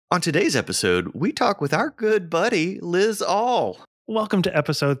On today's episode, we talk with our good buddy, Liz All. Welcome to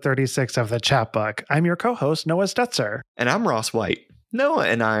episode 36 of the Chapbook. I'm your co-host, Noah Stetzer. And I'm Ross White. Noah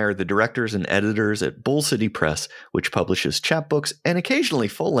and I are the directors and editors at Bull City Press, which publishes chapbooks and occasionally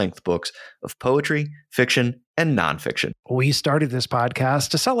full-length books of poetry, fiction, and nonfiction. We started this podcast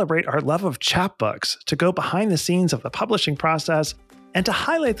to celebrate our love of chapbooks, to go behind the scenes of the publishing process, and to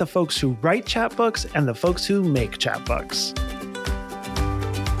highlight the folks who write chapbooks and the folks who make chapbooks.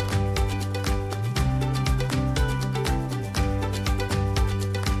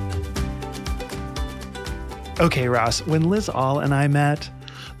 Okay, Ross, when Liz All and I met,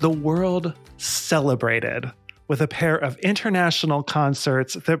 the world celebrated with a pair of international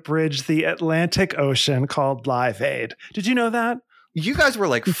concerts that bridged the Atlantic Ocean called Live Aid. Did you know that? You guys were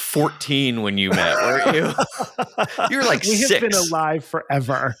like 14 when you met, weren't you? You were like 6. We have been alive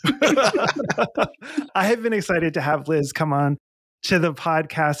forever. I have been excited to have Liz come on to the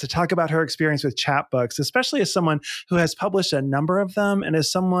podcast to talk about her experience with chapbooks, especially as someone who has published a number of them and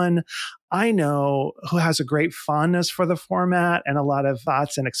as someone I know who has a great fondness for the format and a lot of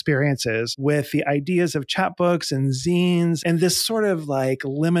thoughts and experiences with the ideas of chapbooks and zines and this sort of like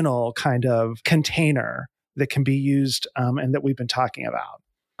liminal kind of container that can be used and that we've been talking about.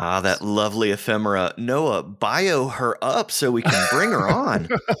 Ah, that lovely ephemera. Noah, bio her up so we can bring her on.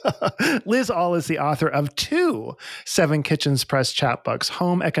 Liz All is the author of 2 Seven Kitchens Press chapbooks,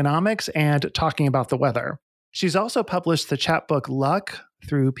 Home Economics and Talking About the Weather. She's also published the chapbook Luck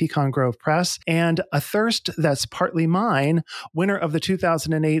through Pecan Grove Press and A Thirst That's Partly Mine, winner of the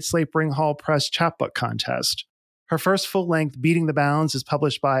 2008 Slapering Hall Press chapbook contest. Her first full-length, Beating the Bounds, is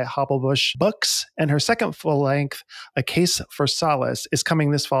published by Hobblebush Books, and her second full-length, A Case for Solace, is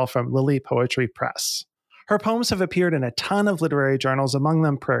coming this fall from Lily Poetry Press. Her poems have appeared in a ton of literary journals, among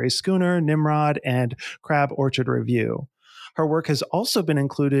them Prairie Schooner, Nimrod, and Crab Orchard Review. Her work has also been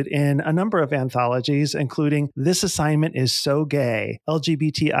included in a number of anthologies, including This Assignment is So Gay,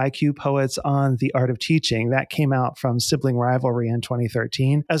 LGBTIQ Poets on the Art of Teaching, that came out from Sibling Rivalry in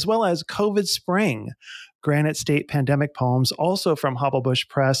 2013, as well as COVID Spring, Granite State Pandemic Poems, also from Hobblebush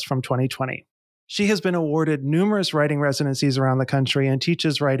Press from 2020. She has been awarded numerous writing residencies around the country and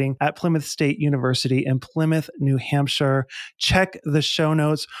teaches writing at Plymouth State University in Plymouth, New Hampshire. Check the show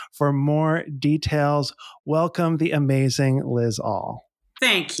notes for more details. Welcome the amazing Liz All.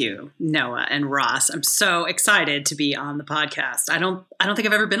 Thank you, Noah and Ross. I'm so excited to be on the podcast. I don't think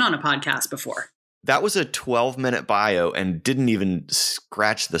I've ever been on a podcast before. That was a 12-minute bio and didn't even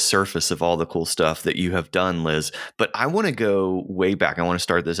scratch the surface of all the cool stuff that you have done, Liz. But I want to go way back. I want to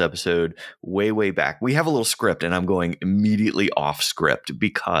start this episode way, way back. We have a little script, and I'm going immediately off script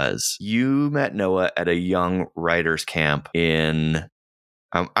because you met Noah at a young writers camp in,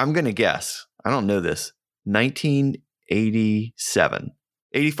 I'm going to guess, I don't know this, 1987.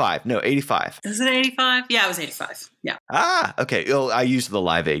 85. No, 85. Is it 85? Yeah, it was 85. Yeah. Ah, okay. Oh, I used the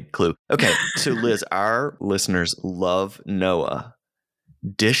Live Aid clue. Okay. So Liz, our listeners love Noah.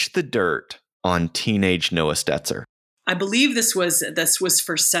 Dish the dirt on teenage Noah Stetzer. I believe this was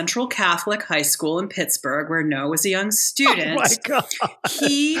for Central Catholic High School in Pittsburgh, where Noah was a young student. Oh my God.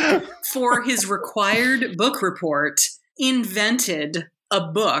 He, for his required book report, invented a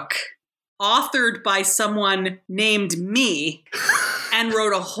book authored by someone named me and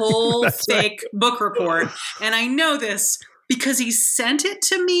wrote a whole fake book report. And I know this because he sent it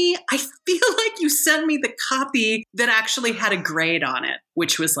to me. I feel like you sent me the copy that actually had a grade on it,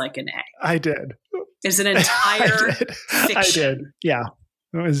 which was like an A. I did. It's an entire fiction. I did. Yeah.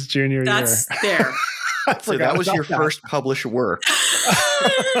 It was junior year. That's there. So that was your first published work.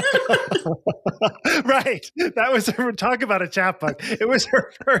 Right. That was her talk about a chapbook. It was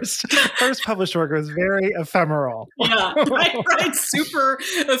her first published work. It was very ephemeral. Yeah, right. Super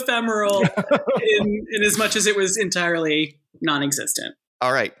ephemeral in as much as it was entirely non-existent.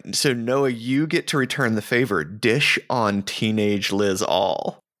 All right. So Noah, you get to return the favor. Dish on teenage Liz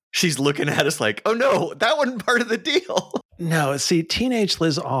All. She's looking at us like, oh no, that wasn't part of the deal. No, see, teenage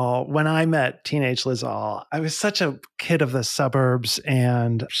Liz All, when I met teenage Liz All, I was such a kid of the suburbs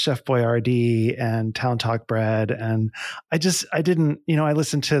and Chef Boyardee and Town Talk Bread. And I didn't, I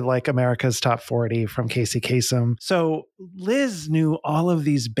listened to like America's Top 40 from Casey Kasem. So Liz knew all of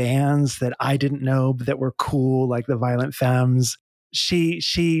these bands that I didn't know that were cool, like the Violent Femmes. She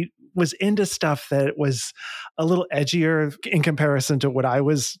was into stuff that was a little edgier in comparison to what I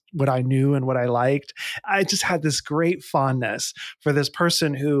knew and what I liked. I just had this great fondness for this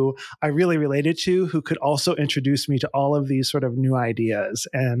person who I really related to, who could also introduce me to all of these sort of new ideas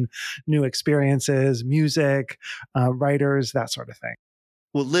and new experiences, music, writers, that sort of thing.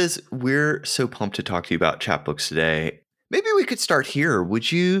 Well, Liz, we're so pumped to talk to you about chapbooks today Maybe we could start here.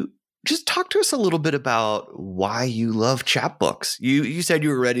 Would you just talk to us a little bit about why you love chapbooks? You said you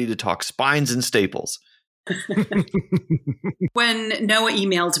were ready to talk spines and staples. When Noah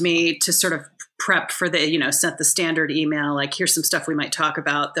emailed me to sort of prep for the, sent the standard email, like, here's some stuff we might talk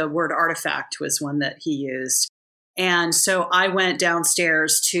about, the word artifact was one that he used. And so I went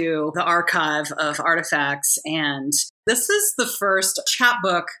downstairs to the archive of artifacts, and this is the first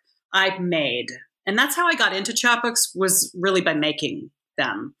chapbook I made. And that's how I got into chapbooks, was really by making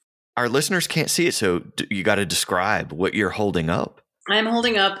them. Our listeners can't see it, so you got to describe what you're holding up. I'm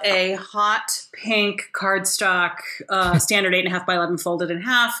holding up a hot pink cardstock, standard 8.5 by 11 folded in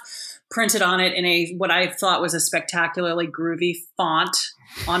half, printed on it in a what I thought was a spectacularly groovy font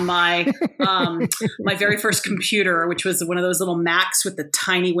on my my very first computer, which was one of those little Macs with the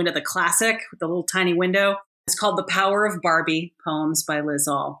tiny window, the classic with the little tiny window. It's called The Power of Barbie, Poems by Liz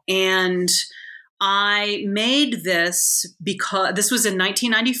All. And I made this because this was in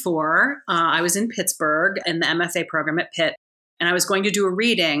 1994. I was in Pittsburgh in the MFA program at Pitt, and I was going to do a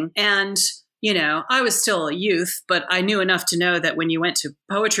reading. And, I was still a youth, but I knew enough to know that when you went to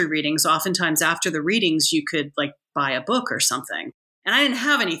poetry readings, oftentimes after the readings, you could like buy a book or something. And I didn't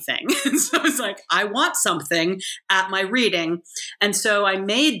have anything. So I was like, I want something at my reading. And so I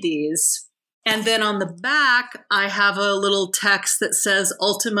made these. And then on the back, I have a little text that says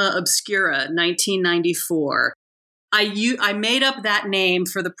Ultima Obscura, 1994. I made up that name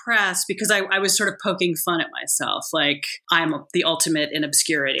for the press because I was sort of poking fun at myself, like I'm the ultimate in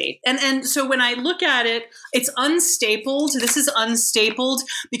obscurity. And so when I look at it, it's unstapled. This is unstapled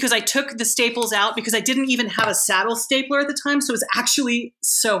because I took the staples out because I didn't even have a saddle stapler at the time. So it was actually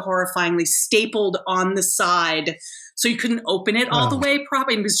so horrifyingly stapled on the side. So you couldn't open it all the way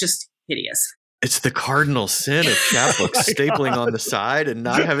properly. It was just hideous. It's the cardinal sin of chapbooks, stapling on the side and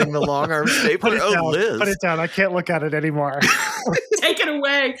not having the long arm stapler. Liz. Put it down. I can't look at it anymore. Take it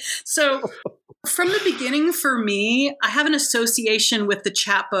away. So from the beginning, for me, I have an association with the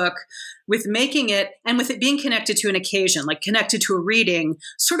chapbook, with making it and with it being connected to an occasion, like connected to a reading,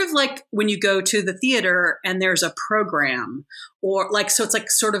 sort of like when you go to the theater and there's a program, or like, so it's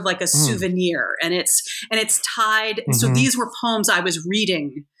like sort of like a souvenir, and it's tied. Mm-hmm. So these were poems I was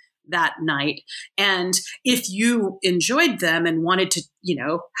reading that night. And if you enjoyed them and wanted to,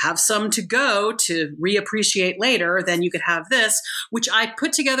 have some to go to reappreciate later, then you could have this, which I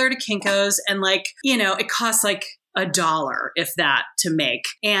put together at a Kinko's, and it costs like $1, if that, to make.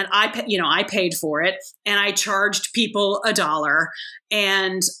 And I paid for it, and I charged people $1,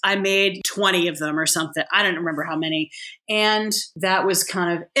 and I made 20 of them or something. I don't remember how many. And that was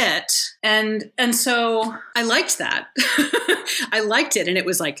kind of it. And so I liked that. I liked it. And it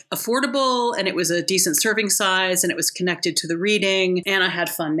was like affordable, and it was a decent serving size, and it was connected to the reading, and I had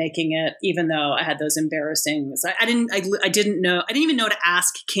fun making it, even though I had those embarrassing. I didn't even know to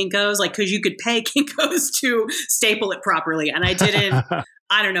ask Kinko's, like, cause you could pay Kinko's to staple it properly. And I didn't,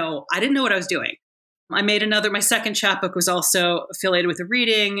 I didn't know what I was doing. I made my second chapbook was also affiliated with a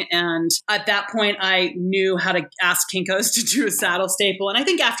reading. And at that point, I knew how to ask Kinko's to do a saddle staple. And I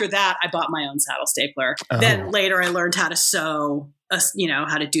think after that, I bought my own saddle stapler. Oh. Then later I learned how to sew,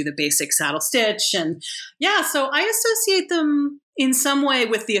 how to do the basic saddle stitch. And so I associate them in some way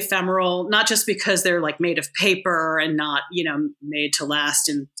with the ephemeral, not just because they're like made of paper and not, made to last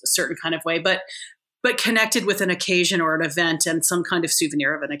in a certain kind of way, but connected with an occasion or an event and some kind of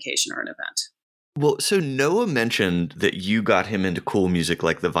souvenir of an occasion or an event. Well, so Noah mentioned that you got him into cool music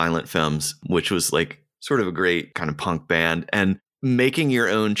like the Violent Femmes, which was like sort of a great kind of punk band, and making your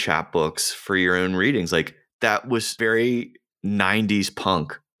own chapbooks for your own readings. Like that was very 90s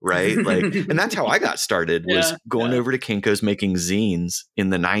punk, right? Like, and that's how I got started, was going over to Kinko's, making zines in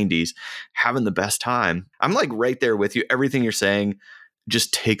the 90s, having the best time. I'm like right there with you. Everything you're saying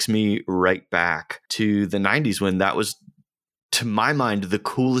just takes me right back to the 90s, when that was, to my mind, the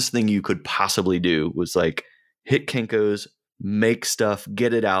coolest thing you could possibly do was like hit Kinko's, make stuff,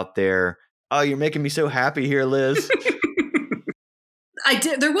 get it out there. Oh, you're making me so happy here, Liz. I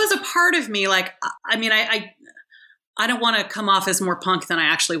did. There was a part of me, like, I don't want to come off as more punk than I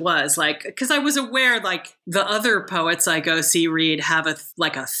actually was, like, because I was aware, like, the other poets I go see read have a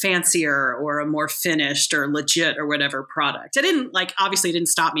fancier or a more finished or legit or whatever product. It didn't, like, obviously it didn't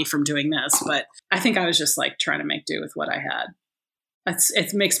stop me from doing this, but I think I was just like trying to make do with what I had.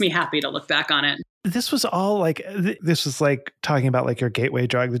 It makes me happy to look back on it. This was all like, this was like talking about like your gateway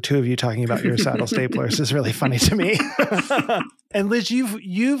drug. The two of you talking about your saddle staplers is really funny to me. And Liz,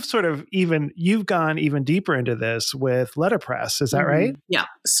 you've gone even deeper into this with letterpress. Is that right? Yeah.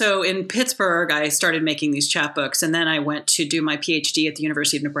 So in Pittsburgh, I started making these chapbooks, and then I went to do my PhD at the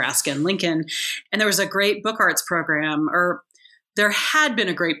University of Nebraska in Lincoln. And there was a great book arts program, or there had been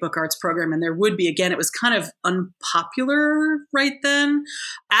a great book arts program, and there would be again. It was kind of unpopular right then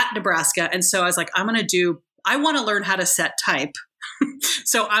at Nebraska. And so I was like, I want to learn how to set type.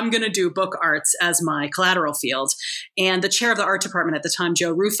 So I'm going to do book arts as my collateral field. And the chair of the art department at the time,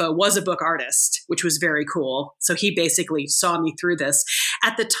 Joe Rufo, was a book artist, which was very cool. So he basically saw me through this.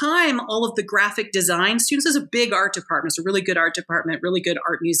 At the time, all of the graphic design students, there's a big art department, it's a really good art department, really good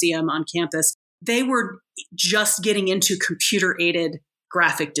art museum on campus. They were just getting into computer-aided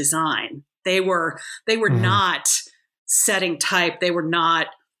graphic design. They were not setting type. They were not,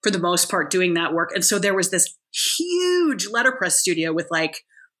 for the most part, doing that work. And so there was this huge letterpress studio with like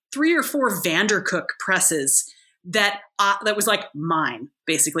 3 or 4 Vandercook presses that was like mine,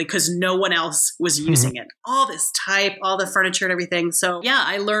 basically, because no one else was using it. All this type, all the furniture and everything. So yeah,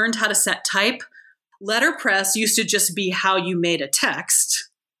 I learned how to set type. Letterpress used to just be how you made a text.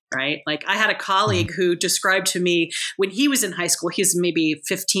 Right? Like I had a colleague who described to me when he was in high school, he's maybe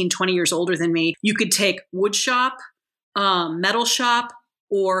 15, 20 years older than me. You could take wood shop, metal shop,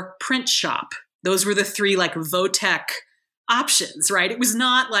 or print shop. Those were the 3 like Votech options, right? It was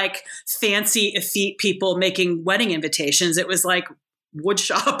not like fancy effete people making wedding invitations. It was like wood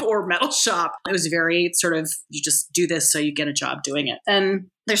shop or metal shop. It was very sort of, you just do this so you get a job doing it. And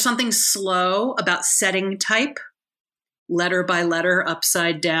there's something slow about setting type, letter by letter,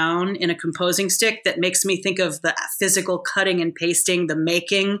 upside down in a composing stick, that makes me think of the physical cutting and pasting, the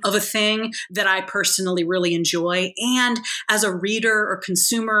making of a thing that I personally really enjoy. And as a reader or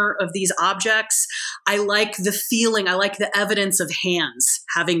consumer of these objects, I like the feeling, I like the evidence of hands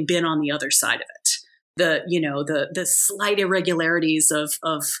having been on the other side of it. The slight irregularities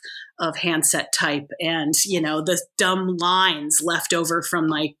of handset type, and the dumb lines left over from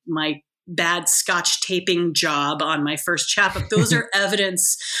my bad Scotch taping job on my first chapbook. Those are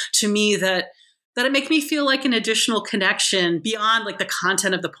evidence to me that it make me feel like an additional connection beyond like the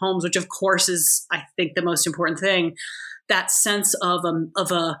content of the poems, which of course is, I think, the most important thing. That sense of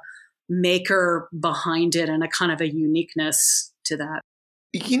a maker behind it and a kind of a uniqueness to that.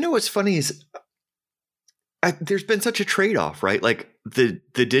 What's funny is there's been such a trade-off, right? Like the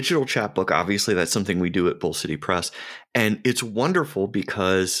digital chapbook, obviously that's something we do at Bull City Press, and it's wonderful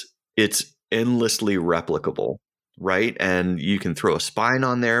because it's endlessly replicable, right? And you can throw a spine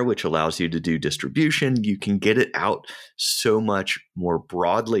on there, which allows you to do distribution. You can get it out so much more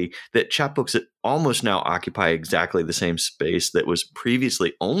broadly that chapbooks almost now occupy exactly the same space that was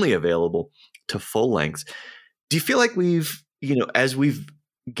previously only available to full lengths. Do you feel like as we've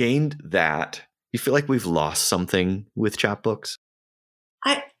gained that, you feel like we've lost something with chapbooks?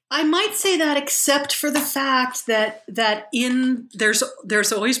 I might say that, except for the fact that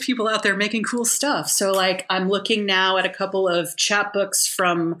there's always people out there making cool stuff. So like I'm looking now at a couple of chapbooks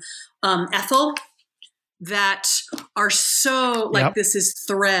from Ethel that are so like, yep. This is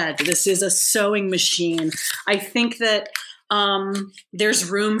thread. This is a sewing machine. I think that there's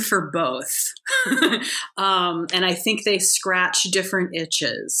room for both. And I think they scratch different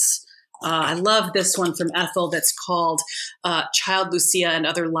itches. I love this one from Ethel that's called Child Lucia and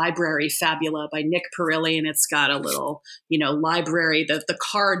Other Library Fabula by Nick Perilli. And it's got a little, library, the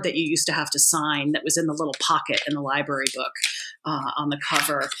card that you used to have to sign that was in the little pocket in the library book on the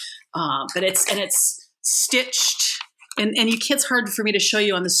cover. But it's stitched. And it's hard for me to show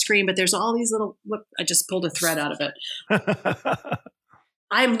you on the screen, but there's all these little, look, I just pulled a thread out of it.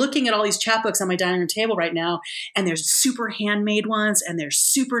 I'm looking at all these chapbooks on my dining room table right now, and there's super handmade ones, and there's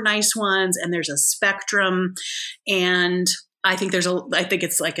super nice ones, and there's a spectrum. And I think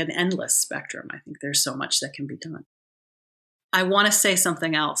it's like an endless spectrum. I think there's so much that can be done. I want to say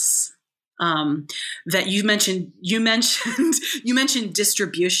something else that you mentioned. You mentioned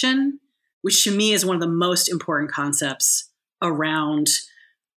distribution, which to me is one of the most important concepts around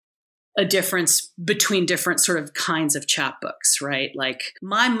a difference between different sort of kinds of chapbooks, right? Like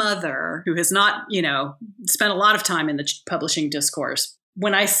my mother, who has not, spent a lot of time in the publishing discourse,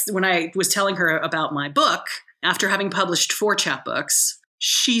 when I was telling her about my book, after having published 4 chapbooks,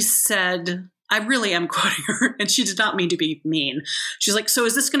 she said, I really am quoting her, and she did not mean to be mean. She's like, so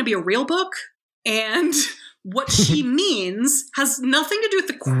is this going to be a real book? And what she means has nothing to do with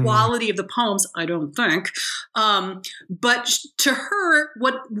the quality of the poems, I don't think. But to her,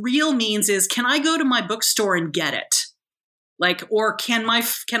 what real means is, can I go to my bookstore and get it? Like, or can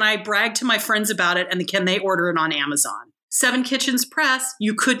I brag to my friends about it and can they order it on Amazon? Seven Kitchens Press,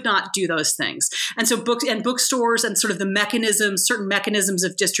 you could not do those things. And so books and bookstores and sort of certain mechanisms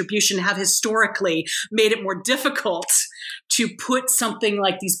of distribution have historically made it more difficult to put something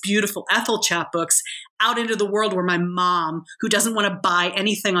like these beautiful Ethel chapbooks out into the world where my mom, who doesn't want to buy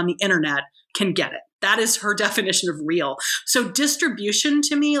anything on the internet, can get it. That is her definition of real. So distribution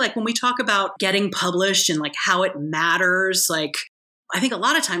to me, like when we talk about getting published and like how it matters, like I think a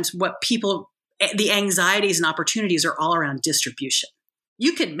lot of times the anxieties and opportunities are all around distribution.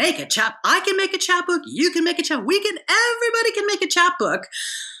 You can make a I can make a chapbook. You can make a everybody can make a chapbook.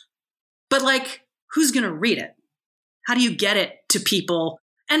 But like, who's going to read it? How do you get it to people?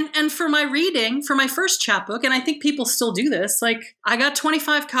 And for my reading, for my first chapbook, and I think people still do this, like I got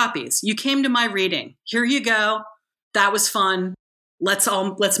 25 copies. You came to my reading. Here you go. That was fun. Let's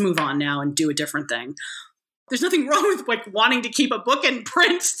move on now and do a different thing. There's nothing wrong with like wanting to keep a book in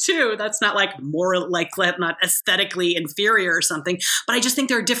print too. That's not like not aesthetically inferior or something, but I just think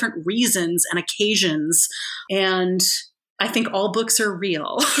there are different reasons and occasions. And I think all books are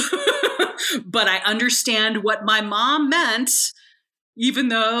real, but I understand what my mom meant, even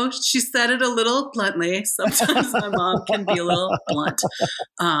though she said it a little bluntly. Sometimes my mom can be a little blunt.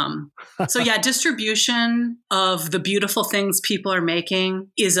 So yeah, distribution of the beautiful things people are making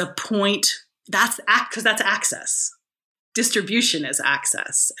is a point. Because that's access. Distribution is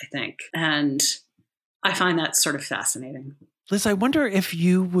access, I think. And I find that sort of fascinating. Liz, I wonder if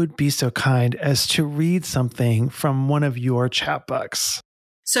you would be so kind as to read something from one of your chapbooks.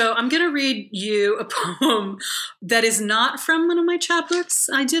 So I'm going to read you a poem that is not from one of my chapbooks.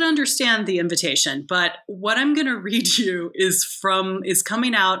 I did understand the invitation, but what I'm going to read you is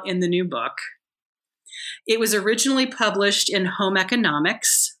coming out in the new book. It was originally published in Home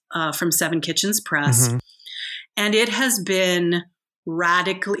Economics, from Seven Kitchens Press. Mm-hmm. And it has been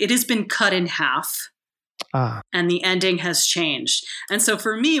cut in half. And the ending has changed. And so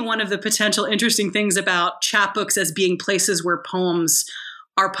for me, one of the potential interesting things about chapbooks as being places where poems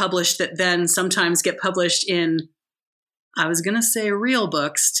are published that then sometimes get published in, I was going to say real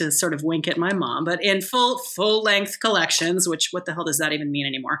books to sort of wink at my mom, but in full length collections, which what the hell does that even mean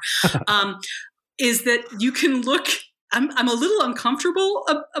anymore? Is that you can look, I'm a little uncomfortable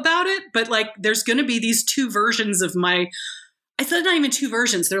about it, but like there's going to be these two versions of I said not even two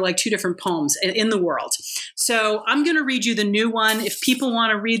versions. They're like two different poems in the world. So I'm going to read you the new one. If people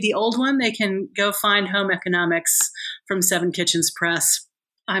want to read the old one, they can go find Home Economics from Seven Kitchens Press.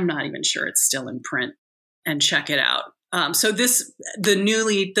 I'm not even sure it's still in print, and check it out.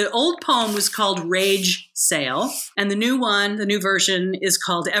 The old poem was called Rage Sale, and the new version is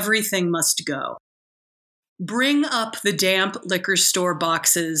called Everything Must Go. Bring up the damp liquor store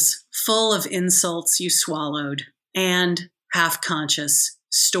boxes full of insults you swallowed and, half-conscious,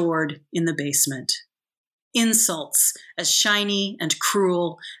 stored in the basement. Insults as shiny and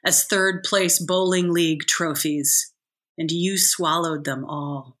cruel as third-place bowling league trophies, and you swallowed them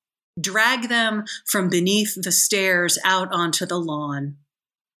all. Drag them from beneath the stairs out onto the lawn.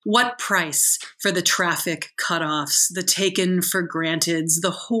 What price for the traffic cutoffs, the taken for granteds,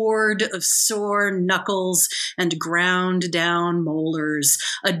 the horde of sore knuckles and ground down molars,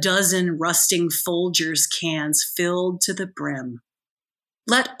 a dozen rusting Folgers cans filled to the brim.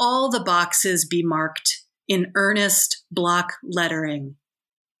 Let all the boxes be marked in earnest block lettering.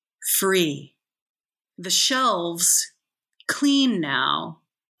 Free. The shelves, clean now,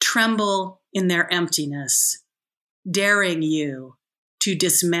 tremble in their emptiness, daring you to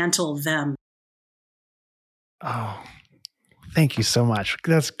dismantle them. Oh, thank you so much.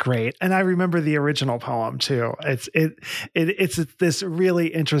 That's great. And I remember the original poem too. It's this really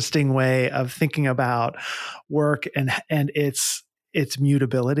interesting way of thinking about work and its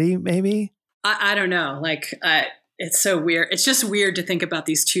mutability, maybe. I don't know. It's so weird. It's just weird to think about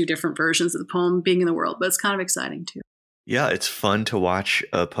these two different versions of the poem being in the world, but it's kind of exciting too. Yeah, it's fun to watch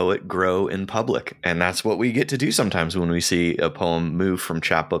a poet grow in public. And that's what we get to do sometimes when we see a poem move from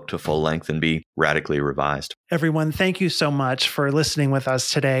chapbook to full length and be radically revised. Everyone, thank you so much for listening with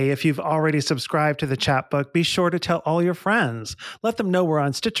us today. If you've already subscribed to the Chapbook, be sure to tell all your friends. Let them know we're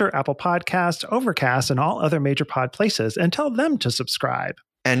on Stitcher, Apple Podcasts, Overcast, and all other major pod places, and tell them to subscribe.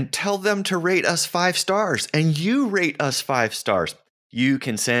 And tell them to rate us 5 stars. And you rate us 5 stars. You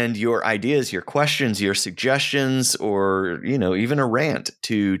can send your ideas, your questions, your suggestions, or, even a rant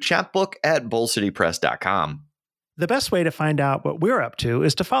to chapbook@bullcitypress.com. The best way to find out what we're up to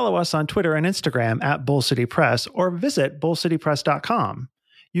is to follow us on Twitter and Instagram @BullCityPress or visit bullcitypress.com.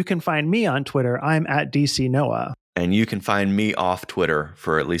 You can find me on Twitter. I'm @DCNoah. And you can find me off Twitter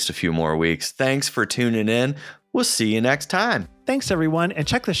for at least a few more weeks. Thanks for tuning in. We'll see you next time. Thanks, everyone, and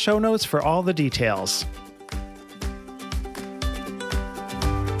check the show notes for all the details.